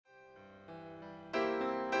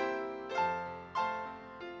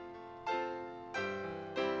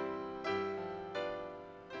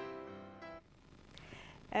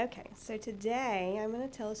Okay, so today I'm going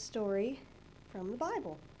to tell a story from the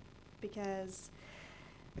Bible because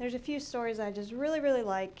there's a few stories I just really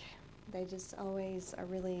like. They just always are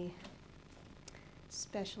really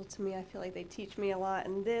special to me. I feel like they teach me a lot,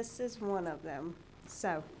 and this is one of them.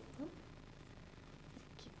 So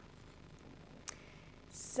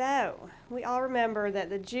we all remember that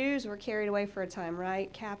the Jews were carried away for a time,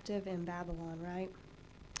 right? Captive in Babylon, right?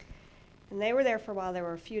 And they were there for a while. There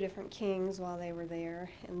were a few different kings while they were there.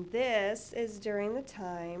 And this is during the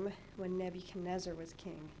time when Nebuchadnezzar was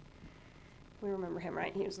king. We remember him,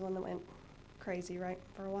 right? He was the one that went crazy, right,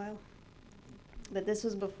 for a while? But this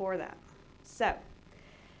was before that. So,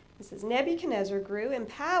 it says, Nebuchadnezzar grew in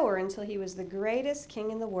power until he was the greatest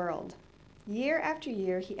king in the world. Year after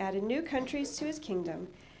year, he added new countries to his kingdom.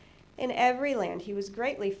 In every land, he was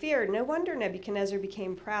greatly feared. No wonder Nebuchadnezzar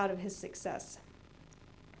became proud of his success.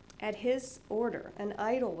 At his order, an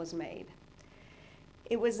idol was made.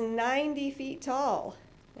 It was 90 feet tall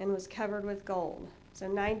and was covered with gold. So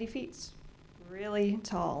 90 feet's really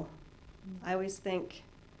tall. I always think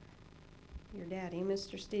your daddy,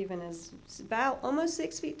 Mr. Stephen, is about almost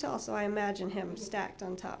 6 feet tall, so I imagine him stacked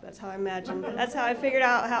on top. That's how I figured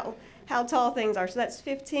out how tall things are. So that's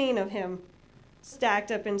 15 of him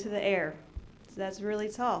stacked up into the air. So that's really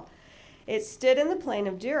tall. It stood in the plain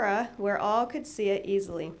of Dura, where all could see it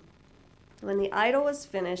easily. When the idol was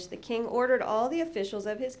finished, the king ordered all the officials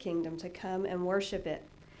of his kingdom to come and worship it.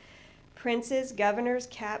 Princes, governors,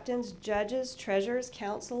 captains, judges, treasurers,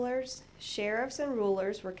 counselors, sheriffs, and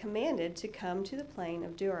rulers were commanded to come to the plain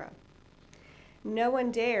of Dura. No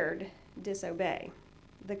one dared disobey.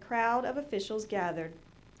 The crowd of officials gathered.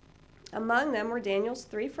 Among them were Daniel's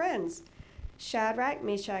 3 friends, Shadrach,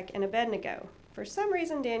 Meshach, and Abednego. For some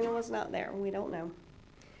reason, Daniel was not there. We don't know.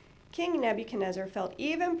 King Nebuchadnezzar felt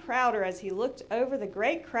even prouder as he looked over the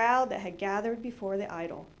great crowd that had gathered before the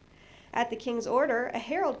idol. At the king's order, a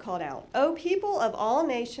herald called out, "O people of all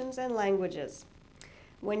nations and languages,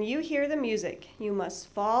 when you hear the music, you must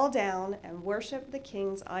fall down and worship the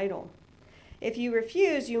king's idol. If you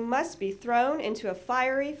refuse, you must be thrown into a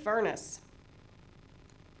fiery furnace."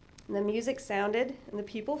 The music sounded, and the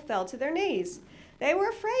people fell to their knees. They were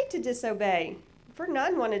afraid to disobey, for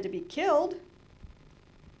none wanted to be killed.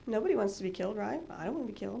 Nobody wants to be killed, right? I don't want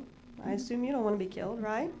to be killed. I assume you don't want to be killed,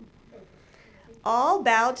 right? All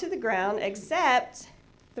bowed to the ground except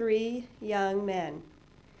 3 young men.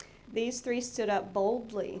 These 3 stood up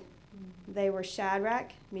boldly. They were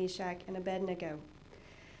Shadrach, Meshach, and Abednego.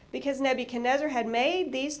 Because Nebuchadnezzar had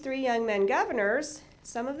made these 3 young men governors,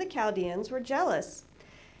 some of the Chaldeans were jealous.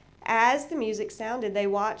 As the music sounded, they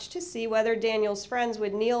watched to see whether Daniel's friends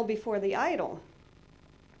would kneel before the idol.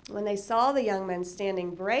 When they saw the young men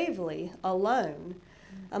standing bravely alone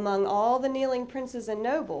among all the kneeling princes and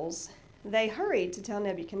nobles, they hurried to tell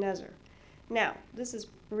Nebuchadnezzar. Now, this is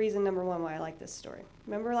reason number 1 why I like this story.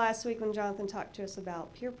 Remember last week when Jonathan talked to us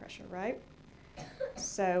about peer pressure, right?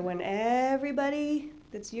 So when everybody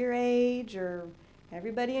that's your age or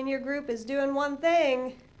everybody in your group is doing one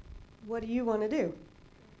thing, what do you want to do?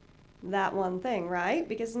 That one thing, right?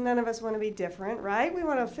 Because none of us want to be different, right? We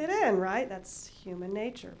want to fit in, right? That's human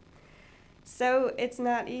nature. So it's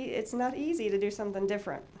not easy to do something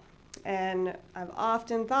different. And I've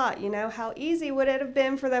often thought, how easy would it have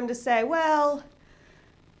been for them to say, well,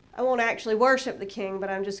 I won't actually worship the king, but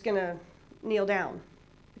I'm just going to kneel down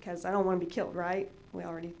because I don't want to be killed, right? We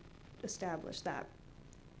already established that.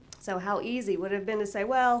 So how easy would it have been to say,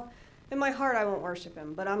 well, in my heart I won't worship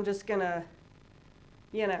him, but I'm just going to,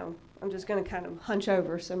 kind of hunch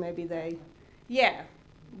over so maybe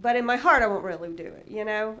but in my heart I won't really do it,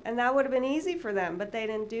 And that would have been easy for them, but they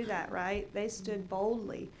didn't do that, right? They stood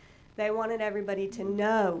boldly. They wanted everybody to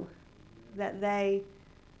know that they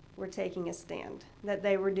were taking a stand, that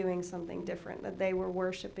they were doing something different, that they were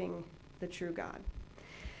worshiping the true God.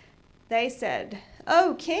 They said,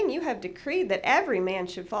 "O king, you have decreed that every man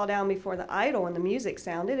should fall down before the idol when the music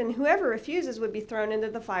sounded, and whoever refuses would be thrown into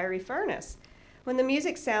the fiery furnace." When the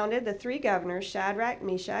music sounded, the 3 governors, Shadrach,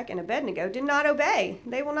 Meshach, and Abednego, did not obey.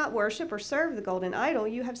 They will not worship or serve the golden idol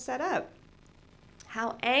you have set up.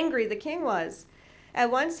 How angry the king was! At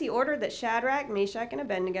once he ordered that Shadrach, Meshach, and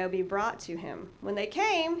Abednego be brought to him. When they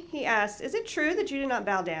came, he asked, "Is it true that you did not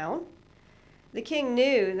bow down?" The king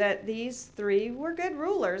knew that these 3 were good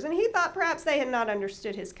rulers, and he thought perhaps they had not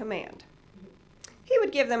understood his command. He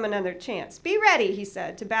would give them another chance. "Be ready," he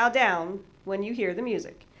said, "to bow down when you hear the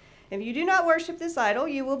music. If you do not worship this idol,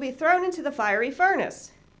 you will be thrown into the fiery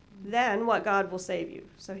furnace. Then what God will save you?"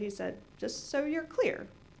 So he said, just so you're clear,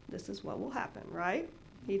 this is what will happen, right?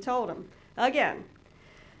 He told them again.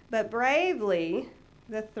 But bravely,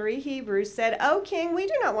 The 3 Hebrews said, "O king, we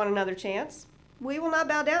do not want another chance. We will not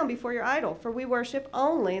bow down before your idol, for we worship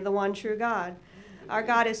only the one true God. Our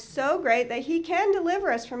God is so great that he can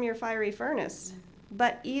deliver us from your fiery furnace.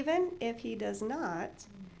 But even if he does not,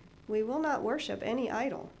 we will not worship any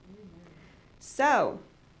idol." So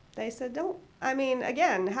they said,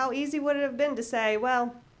 again, how easy would it have been to say,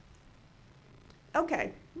 well,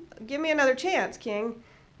 okay, give me another chance, king.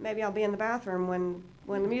 Maybe I'll be in the bathroom when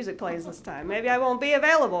the music plays this time. Maybe I won't be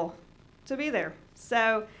available to be there.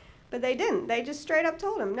 But they didn't. They just straight up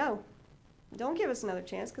told him, no, don't give us another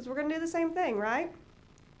chance because we're going to do the same thing, right?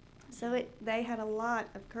 So they had a lot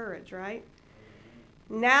of courage, right?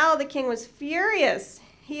 Now the king was furious.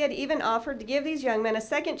 He had even offered to give these young men a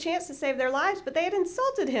second chance to save their lives, but they had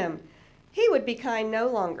insulted him. He would be kind no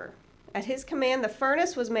longer. At his command, the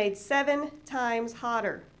furnace was made 7 times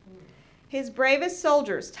hotter. His bravest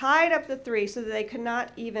soldiers tied up the 3 so that they could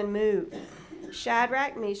not even move.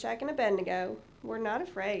 Shadrach, Meshach, and Abednego were not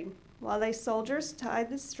afraid. While the soldiers tied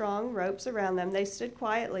the strong ropes around them, they stood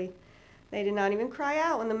quietly. They did not even cry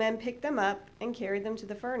out when the men picked them up and carried them to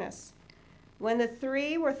the furnace. When the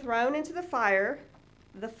 3 were thrown into the fire,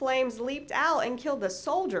 the flames leaped out and killed the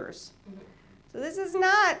soldiers. So this is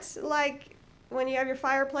not like when you have your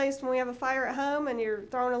fireplace, when we have a fire at home and you're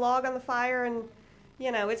throwing a log on the fire and,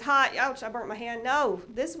 it's hot. Ouch, I burnt my hand. No,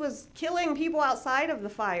 this was killing people outside of the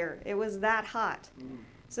fire. It was that hot.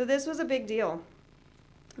 So this was a big deal.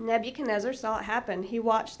 Nebuchadnezzar saw it happen. He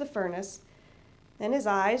watched the furnace, and his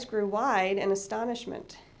eyes grew wide in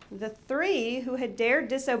astonishment. The 3 who had dared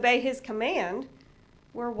disobey his command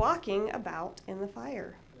were walking about in the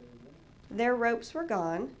fire. Their ropes were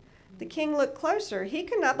gone. The king looked closer. He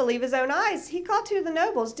could not believe his own eyes. He called to the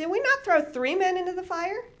nobles, "Did we not throw 3 men into the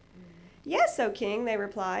fire?" "Yes, O king," they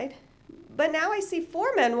replied. "But now I see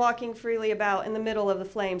 4 men walking freely about in the middle of the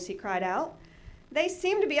flames," he cried out. "They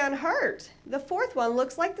seem to be unhurt. The 4th one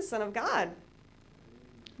looks like the Son of God."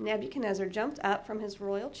 Nebuchadnezzar jumped up from his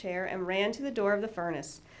royal chair and ran to the door of the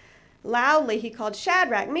furnace. Loudly he called,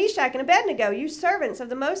 "Shadrach, Meshach, and Abednego, you servants of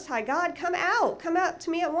the Most High God, come out to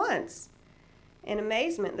me at once." In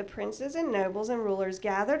amazement, the princes and nobles and rulers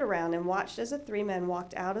gathered around and watched as the 3 men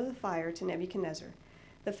walked out of the fire to Nebuchadnezzar.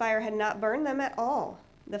 The fire had not burned them at all.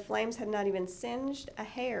 The flames had not even singed a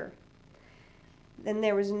hair. Then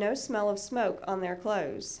there was no smell of smoke on their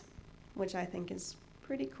clothes, which I think is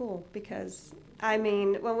pretty cool because,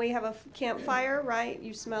 when we have a campfire, right,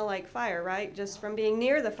 you smell like fire, right, just from being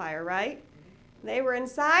near the fire, right? They were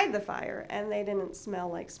inside the fire, and they didn't smell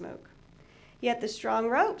like smoke. Yet the strong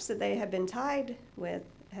ropes that they had been tied with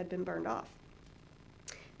had been burned off.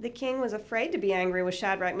 The king was afraid to be angry with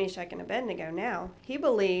Shadrach, Meshach, and Abednego now. He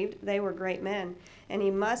believed they were great men, and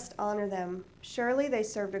he must honor them. Surely they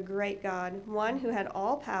served a great God, one who had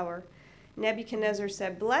all power. Nebuchadnezzar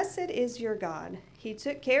said, "Blessed is your God. He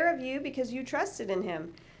took care of you because you trusted in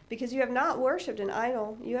him. Because you have not worshipped an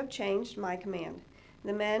idol, you have changed my command."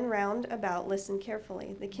 The men round about listened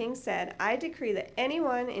carefully. The king said, "I decree that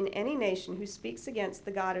anyone in any nation who speaks against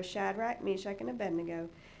the God of Shadrach, Meshach, and Abednego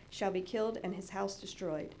shall be killed and his house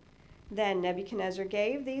destroyed." Then Nebuchadnezzar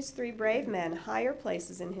gave these 3 brave men higher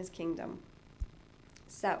places in his kingdom.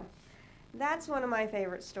 So, that's one of my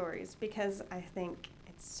favorite stories because I think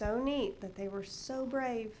it's so neat that they were so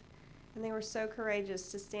brave and they were so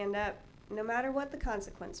courageous to stand up no matter what the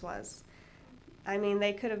consequence was.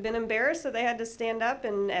 They could have been embarrassed that they had to stand up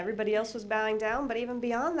and everybody else was bowing down, but even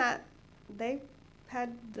beyond that, they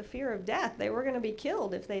had the fear of death. They were going to be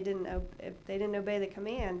killed if they didn't obey the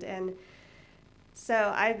command. And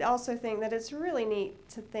so I also think that it's really neat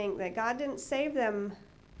to think that God didn't save them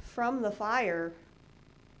from the fire.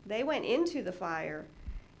 They went into the fire,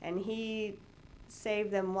 and he saved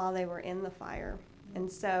them while they were in the fire.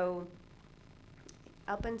 And so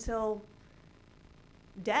up until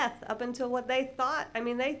death, up until what they thought,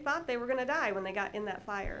 they thought they were going to die when they got in that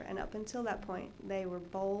fire. And up until that point, they were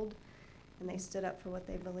bold, and they stood up for what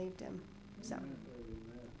they believed in. So,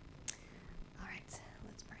 all right,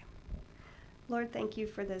 let's pray. Lord, thank you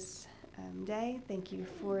for this day. Thank you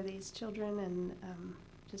for these children and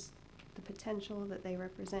just the potential that they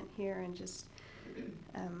represent here, and just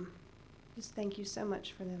thank you so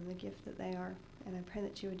much for them, the gift that they are. And I pray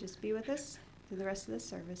that you would just be with us through the rest of this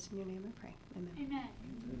service. In your name I pray. Amen. Amen.